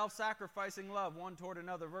 Self-sacrificing love one toward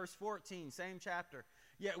another. Verse 14, same chapter.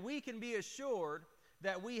 Yet we can be assured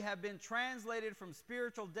that we have been translated from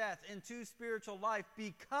spiritual death into spiritual life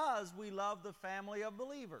because we love the family of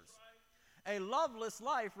believers. A loveless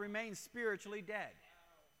life remains spiritually dead.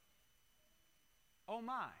 Oh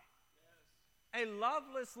my. A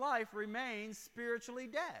loveless life remains spiritually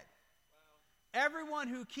dead. Everyone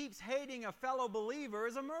who keeps hating a fellow believer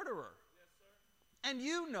is a murderer. And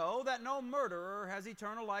you know that no murderer has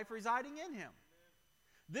eternal life residing in him.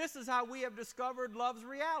 This is how we have discovered love's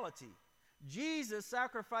reality. Jesus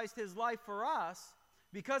sacrificed his life for us.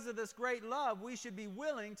 Because of this great love, we should be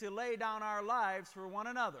willing to lay down our lives for one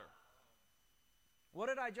another. What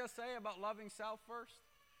did I just say about loving self first?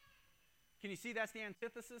 Can you see that's the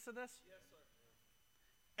antithesis of this? Yes,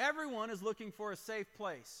 sir. Everyone is looking for a safe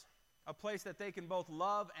place, a place that they can both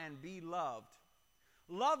love and be loved.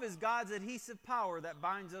 Love is God's adhesive power that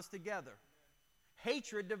binds us together.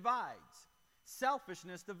 Hatred divides.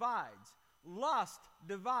 Selfishness divides. Lust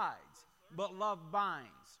divides. But love binds.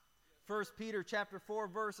 1 Peter chapter 4,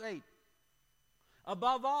 verse 8.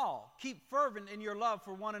 Above all, keep fervent in your love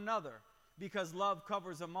for one another, because love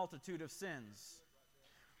covers a multitude of sins.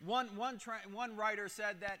 One writer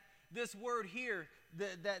said that this word here,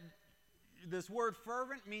 that this word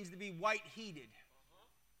fervent means to be white-heated,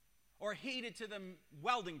 or heated to the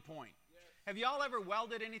welding point. Yes. Have you all ever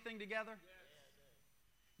welded anything together? Yes.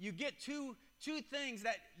 You get two things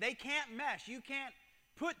that they can't mesh. You can't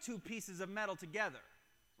put two pieces of metal together,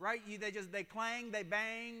 right? They clang, they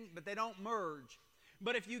bang, but they don't merge.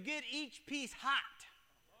 But if you get each piece hot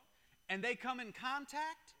and they come in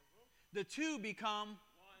contact, the two become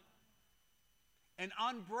an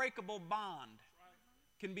unbreakable bond.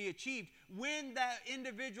 Can be achieved when the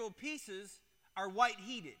individual pieces are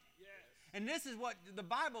white-heated. And this is what the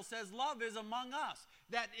Bible says love is among us.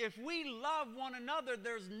 That if we love one another,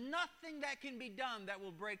 there's nothing that can be done that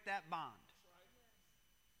will break that bond.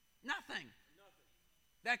 Nothing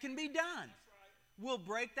that can be done will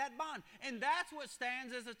break that bond. And that's what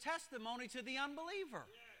stands as a testimony to the unbeliever.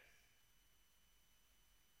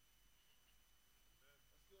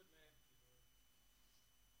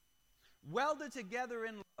 Welded together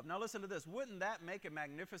in love. Now listen to this. Wouldn't that make a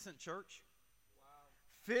magnificent church?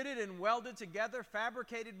 Fitted and welded together,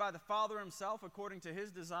 fabricated by the Father himself according to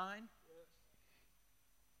his design. Yes.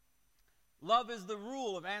 Love is the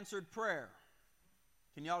rule of answered prayer.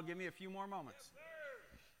 Can y'all give me a few more moments?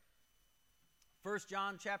 Yes, 1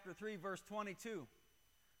 John chapter 3, verse 22.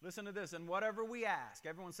 Listen to this. And whatever we ask,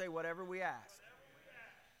 everyone say whatever we ask,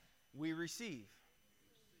 we receive.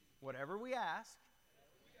 Whatever we ask,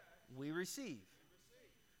 we receive.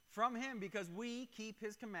 From him, because we keep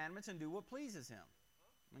his commandments and do what pleases him.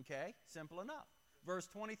 Okay, simple enough. Verse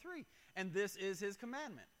 23, and this is his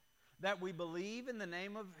commandment, that we believe in the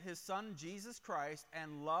name of his Son, Jesus Christ,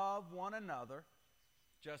 and love one another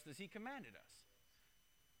just as he commanded us.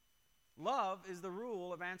 Love is the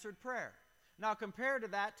rule of answered prayer. Now compare to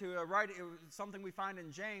that to something we find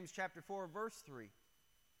in James chapter 4, verse 3.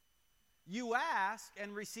 You ask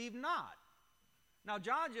and receive not. Now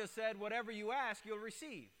John just said, whatever you ask, you'll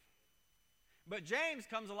receive. But James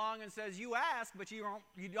comes along and says, you ask, but you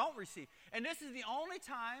don't receive. And this is the only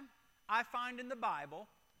time I find in the Bible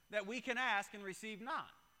that we can ask and receive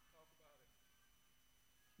not.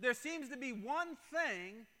 There seems to be one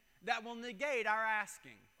thing that will negate our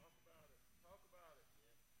asking. Talk about it.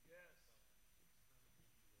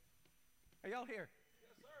 Yes. Are y'all here?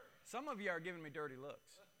 Yes, sir. Some of you are giving me dirty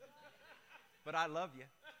looks. But I love you.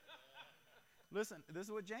 Listen, this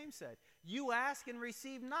is what James said. You ask and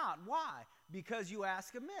receive not. Why? Because you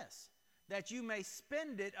ask amiss, that you may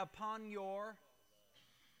spend it upon your...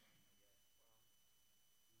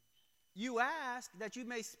 You ask that you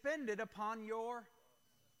may spend it upon your...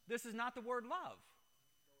 This is not the word love.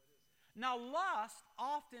 Now, lust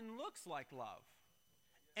often looks like love.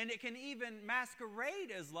 And it can even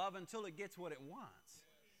masquerade as love until it gets what it wants.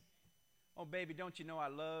 Oh, baby, don't you know I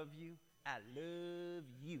love you? I love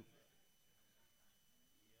you.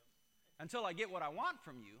 Until I get what I want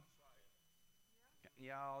from you.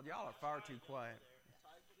 Y'all are far too quiet.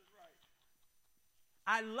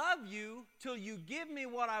 I love you till you give me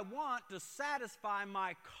what I want to satisfy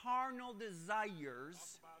my carnal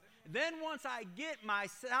desires. Then once I get my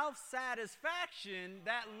self-satisfaction,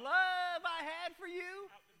 that love I had for you,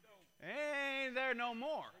 ain't there no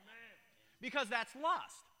more. Because that's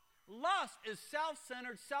lust. Lust is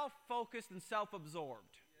self-centered, self-focused, and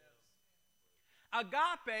self-absorbed.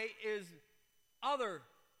 Agape is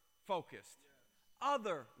other-focused,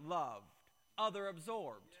 other-loved,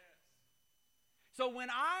 other-absorbed. So when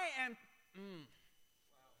I am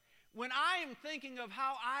thinking of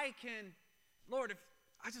how I can, Lord, if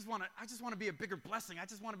I just want to be a bigger blessing. I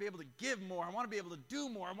just want to be able to give more. I want to be able to do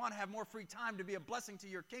more. I want to have more free time to be a blessing to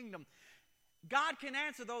your kingdom. God can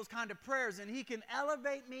answer those kind of prayers, and he can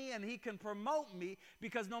elevate me and he can promote me,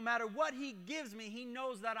 because no matter what he gives me, he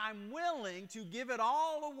knows that I'm willing to give it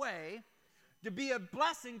all away to be a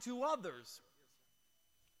blessing to others.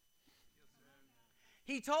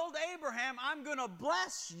 He told Abraham, I'm going to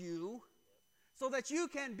bless you so that you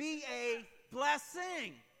can be a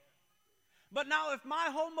blessing. But now if my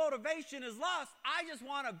whole motivation is lust, I just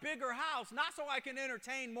want a bigger house, not so I can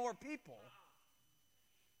entertain more people.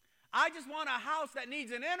 I just want a house that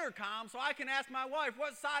needs an intercom so I can ask my wife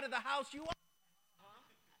what side of the house you are.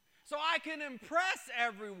 So I can impress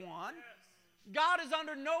everyone. God is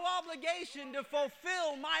under no obligation to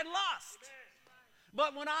fulfill my lust.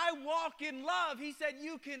 But when I walk in love, he said,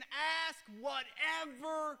 you can ask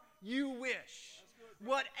whatever you wish.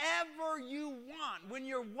 Whatever you want. When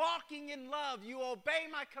you're walking in love, you obey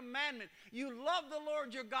my commandment. You love the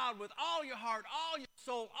Lord your God with all your heart, all your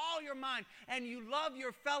soul, all your mind, and you love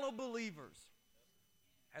your fellow believers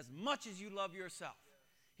as much as you love yourself.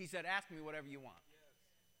 He said, ask me whatever you want.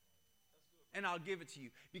 And I'll give it to you.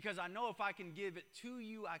 Because I know if I can give it to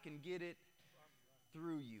you, I can get it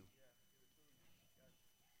through you.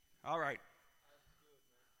 All right.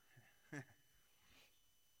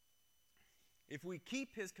 If we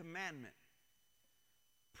keep his commandment,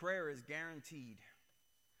 prayer is guaranteed.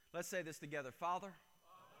 Let's say this together. Father,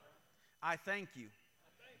 I thank you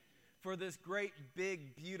for this great,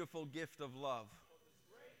 big, beautiful gift of love.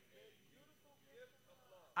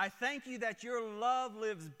 I thank you that your love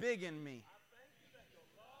lives big in me.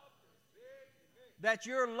 That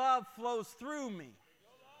your love flows through me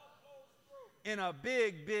in a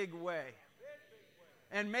big, big way.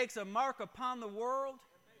 And makes a mark upon the world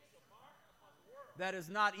that is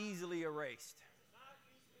not easily erased.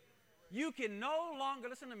 You can no longer,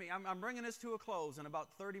 listen to me, I'm bringing this to a close in about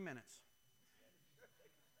 30 minutes.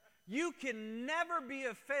 You can never be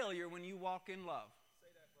a failure when you walk in love.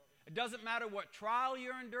 It doesn't matter what trial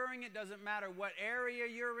you're enduring. It doesn't matter what area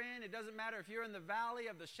you're in. It doesn't matter if you're in the valley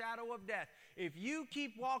of the shadow of death. If you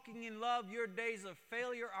keep walking in love, your days of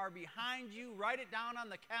failure are behind you. Write it down on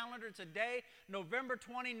the calendar today, November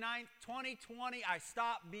 29th, 2020. I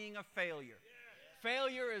stopped being a failure.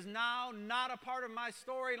 Failure is now not a part of my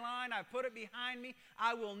storyline. I put it behind me.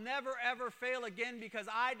 I will never, ever fail again because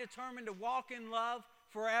I determined to walk in love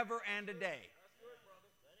forever and a day.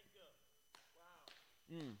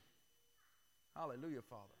 Hallelujah,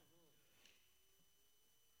 Father.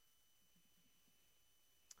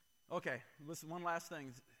 Okay, listen, one last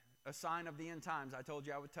thing. A sign of the end times. I told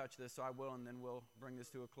you I would touch this, so I will, and then we'll bring this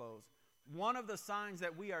to a close. One of the signs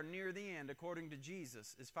that we are near the end, according to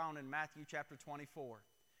Jesus, is found in Matthew chapter 24.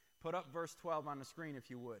 Put up verse 12 on the screen if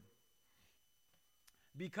you would.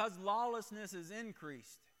 Because lawlessness is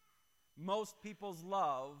increased, most people's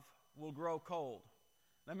love will grow cold.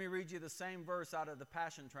 Let me read you the same verse out of the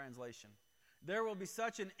Passion Translation. There will be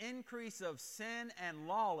such an increase of sin and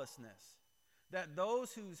lawlessness that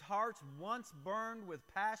those whose hearts once burned with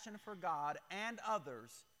passion for God and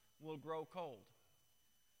others will grow cold.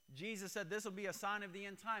 Jesus said this will be a sign of the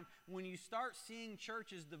end time. When you start seeing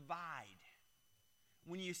churches divide,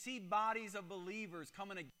 when you see bodies of believers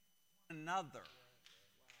coming against one another,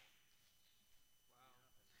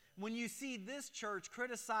 when you see this church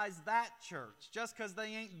criticize that church just because they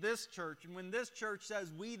ain't this church, and when this church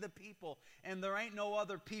says we the people and there ain't no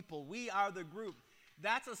other people, we are the group,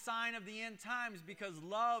 that's a sign of the end times because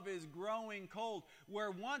love is growing cold. Where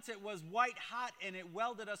once it was white hot and it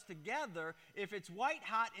welded us together, if it's white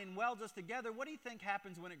hot and welds us together, what do you think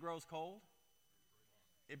happens when it grows cold?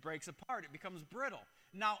 It breaks apart. It becomes brittle.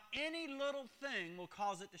 Now, any little thing will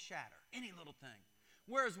cause it to shatter. Any little thing.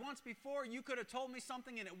 Whereas once before, you could have told me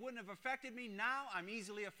something and it wouldn't have affected me. Now, I'm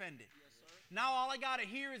easily offended. Now all I got to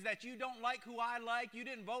hear is that you don't like who I like. You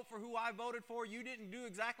didn't vote for who I voted for. You didn't do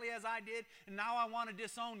exactly as I did. And now I want to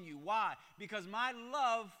disown you. Why? Because my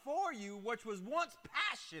love for you, which was once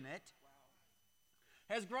passionate,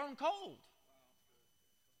 has grown cold.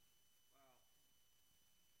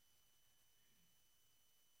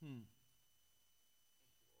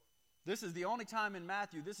 This is the only time in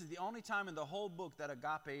Matthew, this is the only time in the whole book that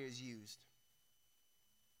agape is used.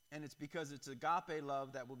 And it's because it's agape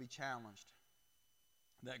love that will be challenged,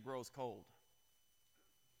 that grows cold.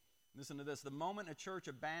 Listen to this. The moment a church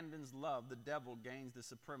abandons love, the devil gains the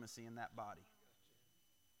supremacy in that body.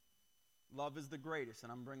 Love is the greatest,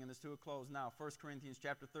 and I'm bringing this to a close now. 1 Corinthians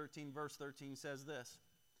chapter 13, verse 13 says this.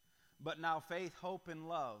 But now faith, hope, and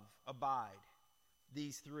love abide,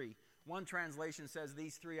 these three. One translation says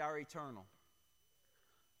these three are eternal.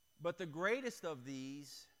 But the greatest of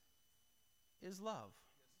these is love.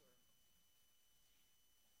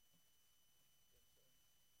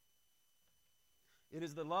 It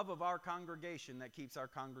is the love of our congregation that keeps our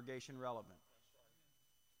congregation relevant.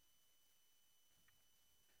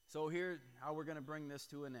 So here's how we're going to bring this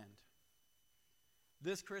to an end.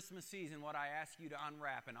 This Christmas season, what I ask you to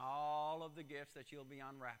unwrap, and all of the gifts that you'll be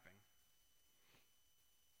unwrapping,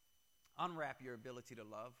 Unwrap your ability to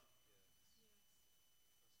love.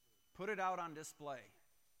 Put it out on display.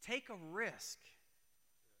 Take a risk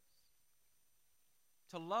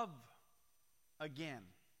to love again.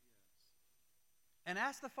 And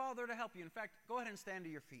ask the Father to help you. In fact, go ahead and stand to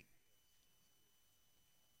your feet.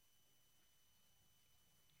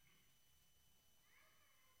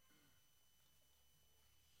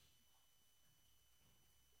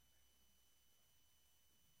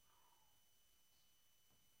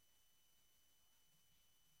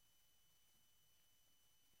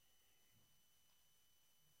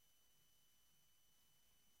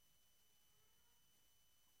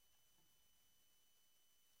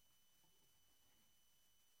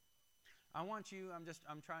 I want you,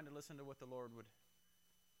 I'm trying to listen to what the Lord would.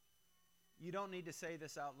 You don't need to say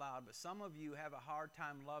this out loud, but some of you have a hard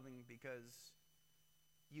time loving because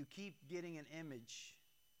you keep getting an image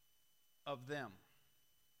of them.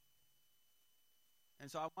 And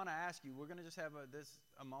so I want to ask you, we're going to just have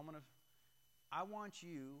a moment of, I want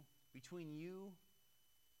you, between you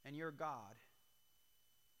and your God,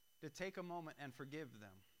 to take a moment and forgive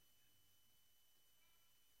them.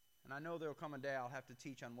 And I know there will come a day I'll have to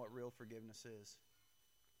teach on what real forgiveness is.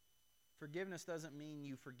 Forgiveness doesn't mean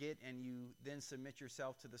you forget and you then submit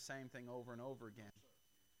yourself to the same thing over and over again.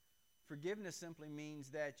 Forgiveness simply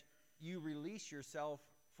means that you release yourself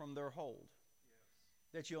from their hold.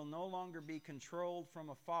 That you'll no longer be controlled from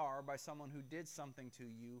afar by someone who did something to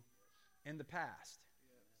you in the past.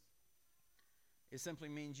 It simply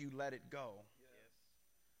means you let it go.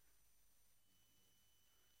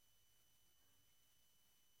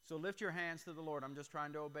 So lift your hands to the Lord. I'm just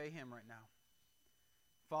trying to obey Him right now.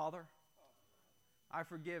 Father, I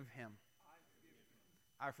forgive him.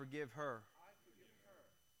 I forgive her.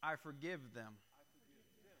 I forgive them.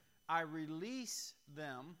 I release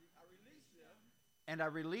them. And I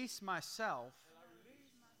release myself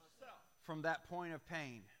from that point of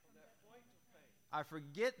pain. I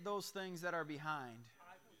forget those things that are behind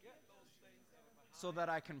so that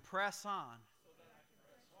I can press on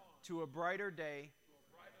to a brighter day,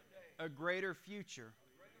 a greater future,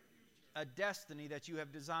 a destiny that you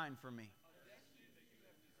have designed for me.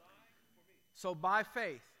 So by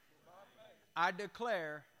faith, I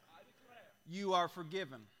declare you are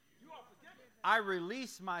forgiven. I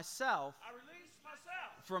release myself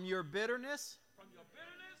from your bitterness,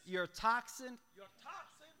 your toxin,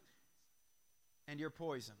 and your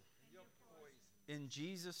poison. In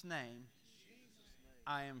Jesus' name,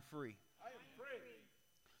 I am free.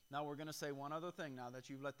 Now we're going to say one other thing now that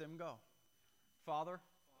you've let them go. Father,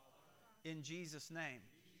 in Jesus' name,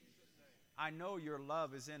 I know your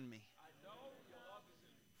love is in me.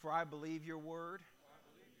 For I believe your word.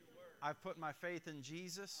 I've put my faith in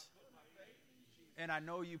Jesus. And I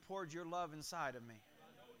know you poured your love inside of me.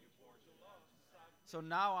 So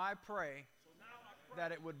now I pray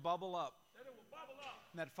that it would bubble up.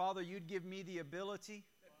 That, Father, you'd give me the ability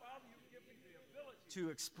to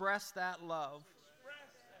express that love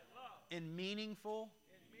in meaningful,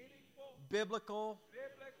 biblical,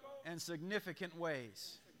 and significant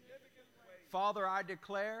ways. Father, I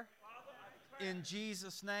declare in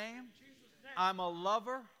Jesus' name, I'm a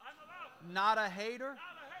lover, not a hater.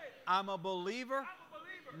 I'm a believer,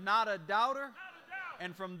 not a doubter.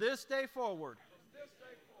 And from this day forward,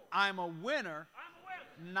 I'm a winner,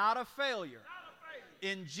 not a failure.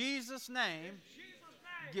 In Jesus' name,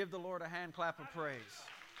 give the Lord a hand clap of praise.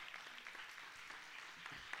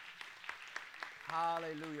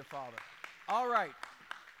 Hallelujah, Father. All right.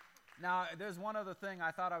 Now, there's one other thing.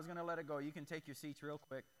 I thought I was going to let it go. You can take your seats real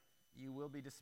quick. You will be dismissed.